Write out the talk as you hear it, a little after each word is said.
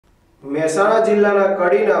મહેસાણા જિલ્લાના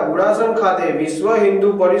કડીના ગુડાસણ ખાતે વિશ્વ હિન્દુ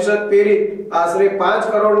પરિષદ પ્રેરિત આશરે 5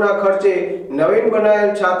 કરોડના ખર્ચે નવીન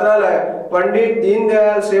બનાયેલ છાત્રાલય પંડિત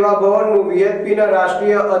દીનદયાળ સેવા ભવનનું વીએચપીના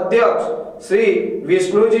રાષ્ટ્રીય અધ્યક્ષ શ્રી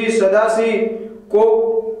વિષ્ણુજી સદાશિવ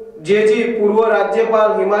કોકજેજી, પૂર્વ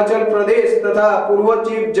રાજ્યપાલ હિમાચલ પ્રદેશ તથા પૂર્વ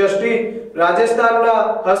ચીફ જસ્ટિસ રાજસ્થાનના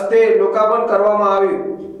હસ્તે લોકાર્પણ કરવામાં આવ્યું।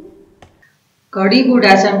 કડી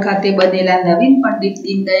ગુડાસણ ખાતે બનેલા નવીન પંડિત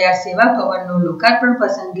દીનદયાળ સેવા ભવનનું લોકાર્પણ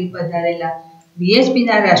પ્રસંગે પધારેલા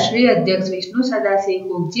વીએચપીના રાષ્ટ્રીય અધ્યક્ષ વિષ્ણુ સદાશિવ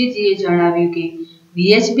કોકજેજીએ જણાવ્યું કે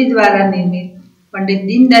વીએચપી દ્વારા નિર્મિત પંડિત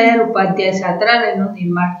દીનદયાળ ઉપાધ્યાય છાત્રાલયનું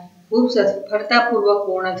નિર્માણ ખૂબ સફળતાપૂર્વક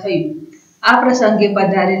પૂર્ણ થયું। આ પ્રસંગે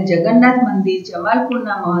પધારેલ જગન્નાથ મંદિર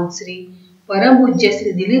જમાલપુરના મહંત શ્રી પરમ પૂજ્ય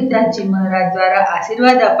શ્રી દિલીપદાસજી મહારાજ દ્વારા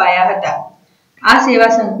આશીર્વાદ અપાયા હતા। આ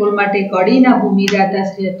સેવા સંકુલ માટે કડીના ભૂમિદાતા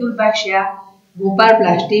શ્રી અતુલભાઈ શાહ, ગોપાલ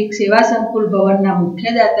પ્લાસ્ટિક સેવા સંકુલ ભવનના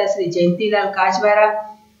મુખ્ય દાતા શ્રી જયંતિલાલ કાચવારા,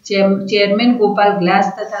 ચેરમેન ગોપાલ ગ્લાસ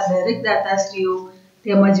તથા દરેક દાતાશ્રીઓ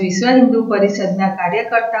તેમજ વિશ્વ હિન્દુ પરિષદના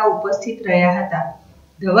કાર્યકર્તાઓ ઉપસ્થિત રહ્યા હતા।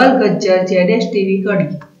 ધવલ ગજ્જર, zstvnews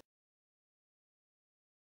કડી।